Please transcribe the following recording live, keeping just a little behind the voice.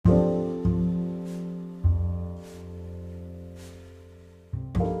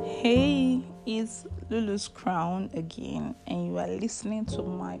Hey, it's Lulu's Crown again, and you are listening to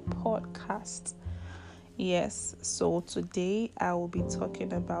my podcast. Yes, so today I will be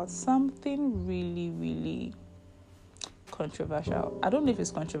talking about something really controversial. I don't know if it's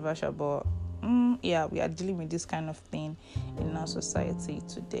controversial, but yeah, we are dealing with this kind of thing in our society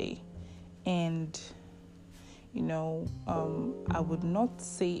today. And I would not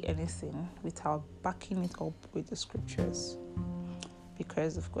say anything without backing it up with the scriptures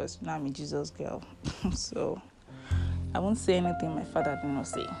because, of course, now I'm a Jesus girl. So I won't say anything my father did not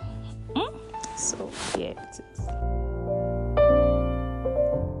say. So here it is.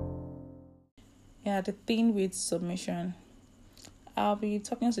 Yeah, the thing with submission. I'll be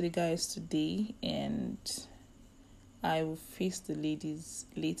talking to the guys today and I will face the ladies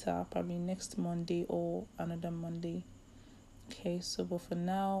later, probably next Monday or another Monday. Okay, so but for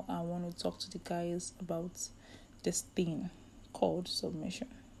now, I want to talk to the guys about this thing called submission.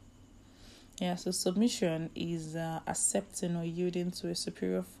 Yeah, so submission is accepting or yielding to a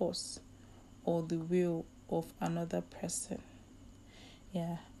superior force or the will of another person.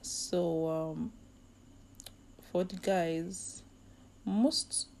 Yeah, so for the guys,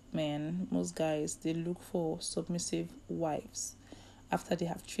 most guys, they look for submissive wives after they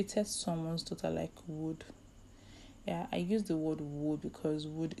have treated someone's daughter like wood. Yeah, I use the word wood because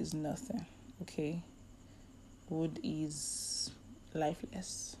wood is nothing, okay? Wood is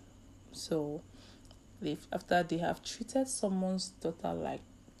lifeless. So, if after they have treated someone's daughter like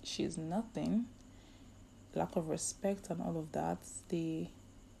she's nothing, lack of respect and all of that, they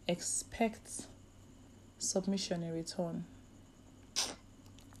expect submission in return.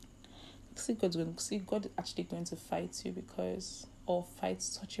 God actually going to fight you or fight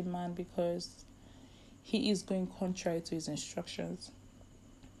such a man because he is going contrary to his instructions.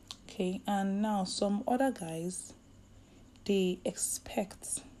 Okay, and now some other guys, they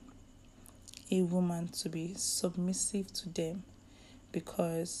expect a woman to be submissive to them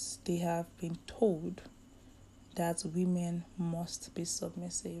because they have been told that women must be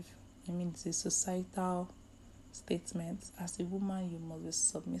submissive. I mean, it's a societal statement. As a woman, you must be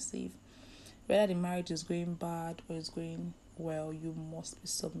submissive. Whether the marriage is going bad or is going well, you must be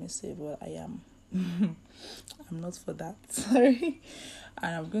submissive. Well, I am. I'm not for that. Sorry.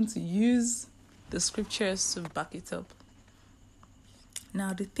 And I'm going to use the scriptures to back it up.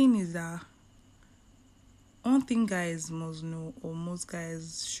 Now, the thing is that one thing guys must know, or most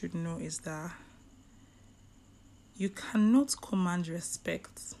guys should know, is that you cannot command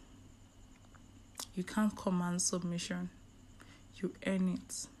respect. You can't command submission. You earn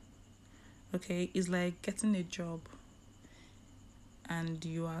it. Okay? It's like getting a job and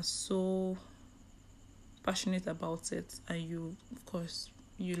you are so passionate about it and you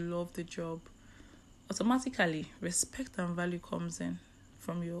love the job. Automatically, respect and value comes in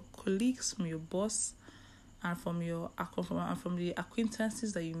from your colleagues, from your boss, and from the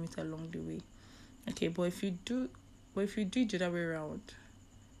acquaintances that you meet along the way. Okay, but if you do it the other way around,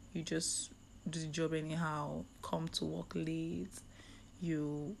 you just do the job anyhow, come to work late,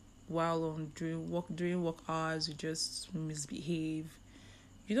 during work hours, you just misbehave.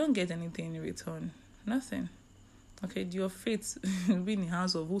 You don't get anything in return. Nothing. Okay, your fate will be in the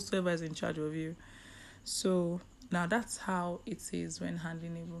hands of whosoever is in charge of you. So now that's how it is when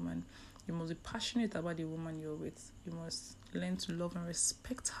handling a woman. You must be passionate about the woman you're with. You must learn to love and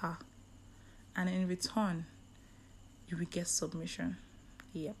respect her. And in return, you will get submission.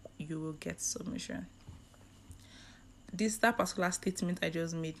 Yep, you will get submission. That particular statement I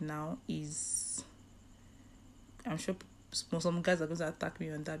just made now is, I'm sure some guys are going to attack me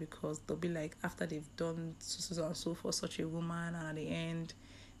on that because they'll be like, after they've done so and so for such a woman, and at the end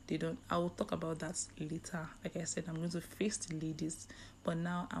they don't. I will talk about that later. Like I said, I'm going to face the ladies, but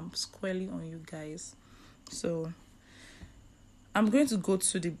now I'm squarely on you guys. So I'm going to go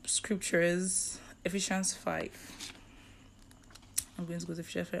to the scriptures. Ephesians 5. I'm going to go to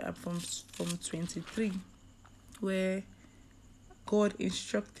Ephesians 5 from 23, where God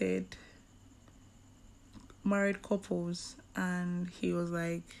instructed married couples and he was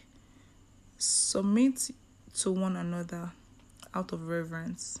like, submit to one another out of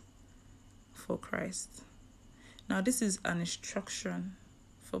reverence for Christ. Now this is an instruction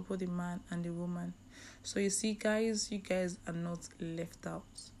for both the man and the woman. So you see, guys, you guys are not left out.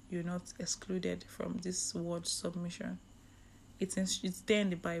 You're not excluded from this word submission. It's there in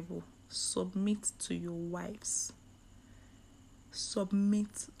the Bible. Submit to your wives.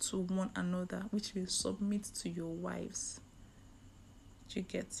 Submit to one another, which means submit to your wives. Do you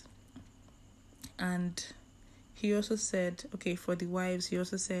get? And he also said, okay, for the wives, he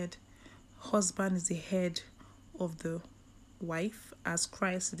also said, husband is the head of the wife, as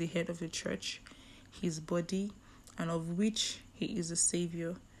Christ is the head of the church, his body, and of which he is the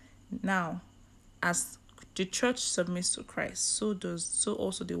Savior. Now, as the church submits to Christ, so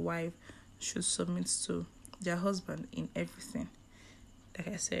also the wife should submit to their husband in everything. Like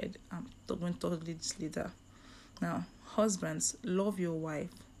I said, I'm going to talk this later. Now, husbands, love your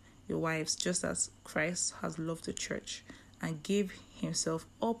wives, just as Christ has loved the church and gave himself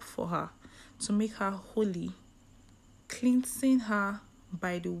up for her to make her holy, cleansing her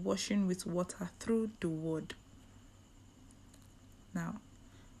by the washing with water through the word. Now,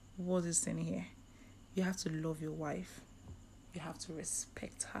 what is in here? You have to love your wife. You have to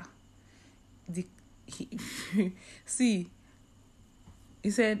respect her. See, he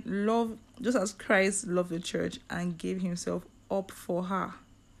said, love, just as Christ loved the church and gave himself up for her.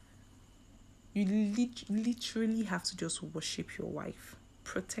 You literally have to just worship your wife.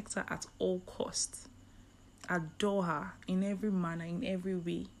 Protect her at all costs. Adore her in every manner, in every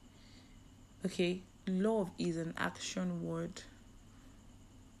way. Okay? Love is an action word.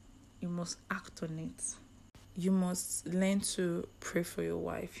 You must act on it. You must learn to pray for your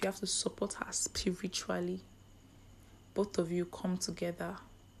wife. You have to support her spiritually. Both of you come together,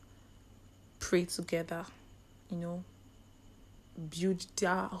 pray together, build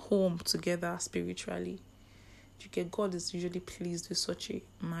their home together spiritually. God is usually pleased with such a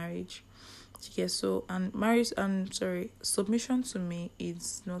marriage. Submission to me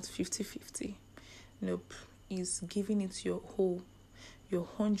is not 50-50. Nope. It's giving it your whole, your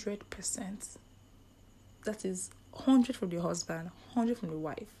 100%. That is 100 from your husband, 100 from the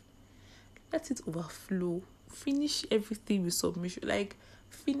wife. Let it overflow. Finish everything with submission. Like,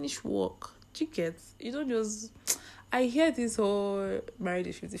 finish work. You don't just... I hear this whole marriage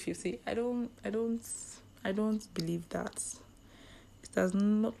is 50-50. I don't believe that. It does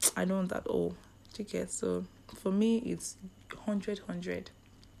not... I don't at all. So, for me, it's 100.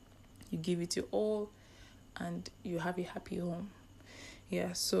 You give it your all and you have a happy home.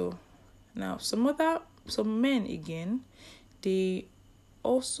 Yeah, so... Now, some men, again, they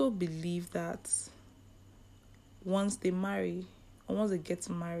also believe that once they marry, or once they get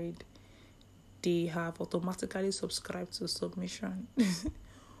married, they have automatically subscribed to submission.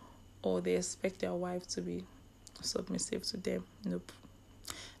 Or they expect their wife to be submissive to them. Nope.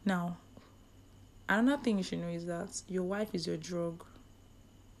 Now, another thing you should know is that your wife is your drug.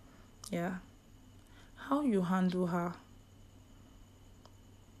 Yeah. How you handle her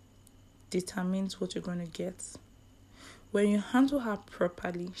determines what you're going to get. When you handle her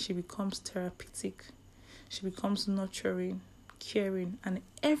properly, she becomes therapeutic. She becomes nurturing, caring, and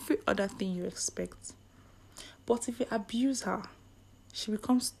every other thing you expect. But if you abuse her, she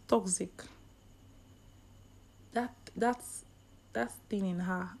becomes toxic. That's thing in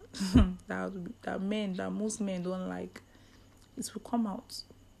her that most men don't like, it will come out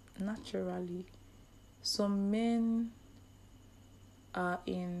naturally. Some men are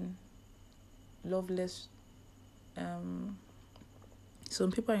in loveless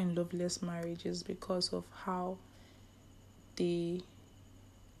some people are in loveless marriages because of how they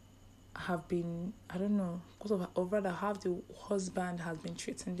have been, or rather how the husband has been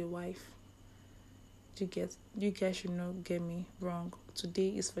treating the wife. You guys should not get me wrong. Today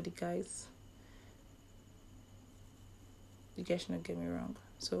is for the guys. You guys should not get me wrong.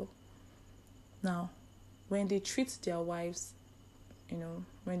 So now, when they treat their wives,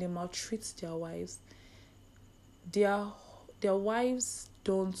 when they maltreat their wives, their wives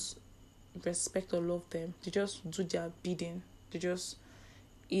don't respect or love them. They just do their bidding. They just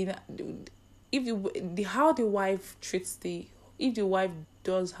how the wife treats if the wife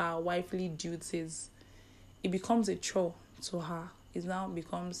does her wifely duties, it becomes a chore to her. It now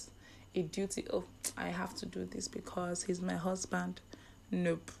becomes a duty of, I have to do this because he's my husband.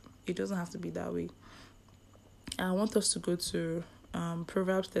 Nope, it doesn't have to be that way. I want us to go to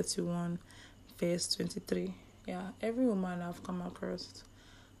Proverbs 31 verse 23. Yeah, every woman I've come across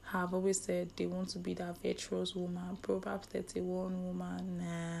have always said they want to be that virtuous woman. Proverbs 31 woman,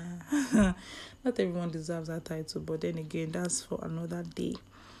 nah. Not everyone deserves that title, but then again, that's for another day.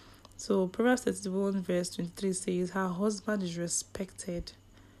 So Proverbs 31 verse 23 says, her husband is respected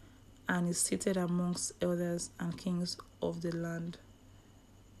and is seated amongst elders and kings of the land.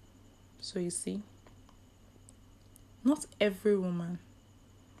 So you see, not every man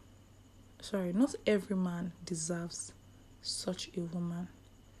deserves such a woman.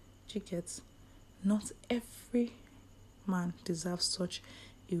 Do you get? Not every man deserves such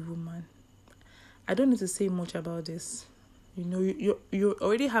a woman. I don't need to say much about this. You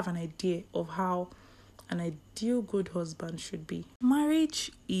already have an idea of how an ideal good husband should be.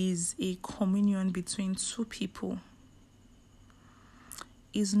 Marriage is a communion between two people.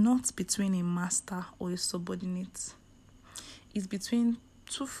 is not between a master or a subordinate. It's between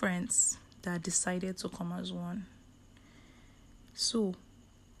two friends that decided to come as one. So,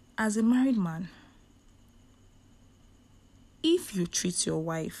 as a married man, if you treat your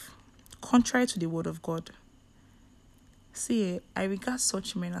wife contrary to the word of God, see, I regard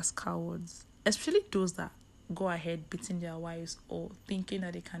such men as cowards, especially those that go ahead beating their wives or thinking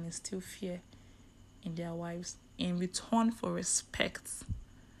that they can instill fear in their wives in return for respect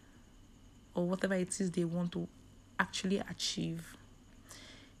or whatever it is they want to actually achieve.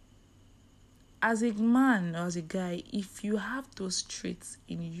 As a man or as a guy, if you have those traits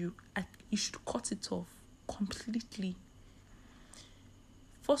in you, you should cut it off completely.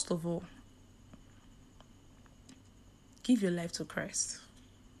 First of all, give your life to Christ.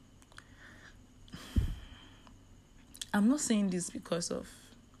 I'm not saying this because of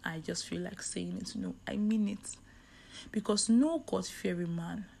I just feel like saying it. No, I mean it. Because no God-fearing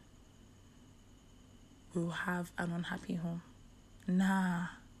man will have an unhappy home. Nah.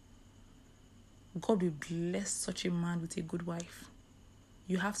 God will bless such a man with a good wife.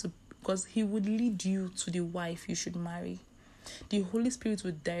 You have to, because he would lead you to the wife you should marry. The Holy Spirit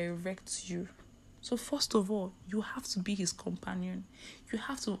will direct you. So first of all, you have to be his companion. You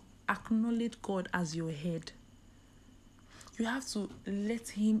have to acknowledge God as your head. You have to let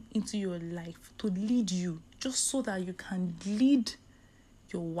him into your life to lead you, just so that you can lead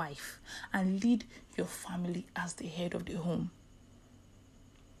your wife and lead your family as the head of the home.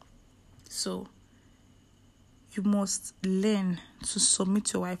 So, you must learn to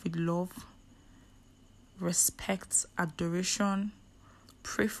submit your wife with love, respect, adoration,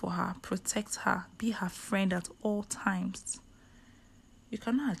 pray for her, protect her, be her friend at all times. You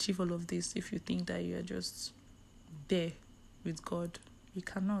cannot achieve all of this if you think that you are just there with God. You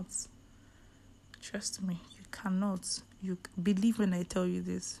cannot. Trust me, you cannot. You believe when I tell you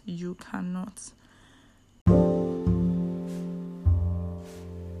this. You cannot.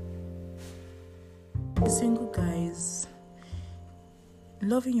 Single guys,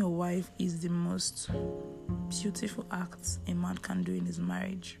 loving your wife is the most beautiful act a man can do in his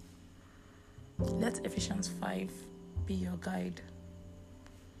marriage. Let Ephesians 5 be your guide.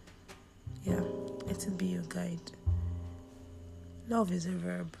 Yeah, let it be your guide. Love is a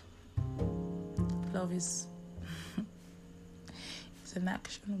verb. Love is it's an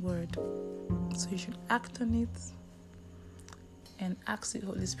action word. So you should act on it and ask the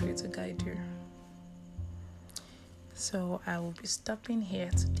Holy Spirit to guide you. So I will be stopping here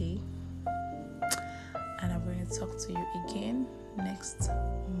today, and I'm going to talk to you again next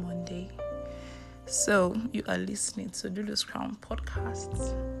Monday. So you are listening to Lulu's Crown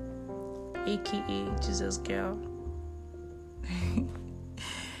Podcast, aka Jesus Girl,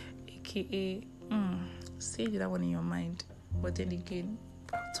 aka save that one in your mind. But then again,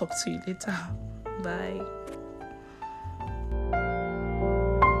 I'll talk to you later. Bye.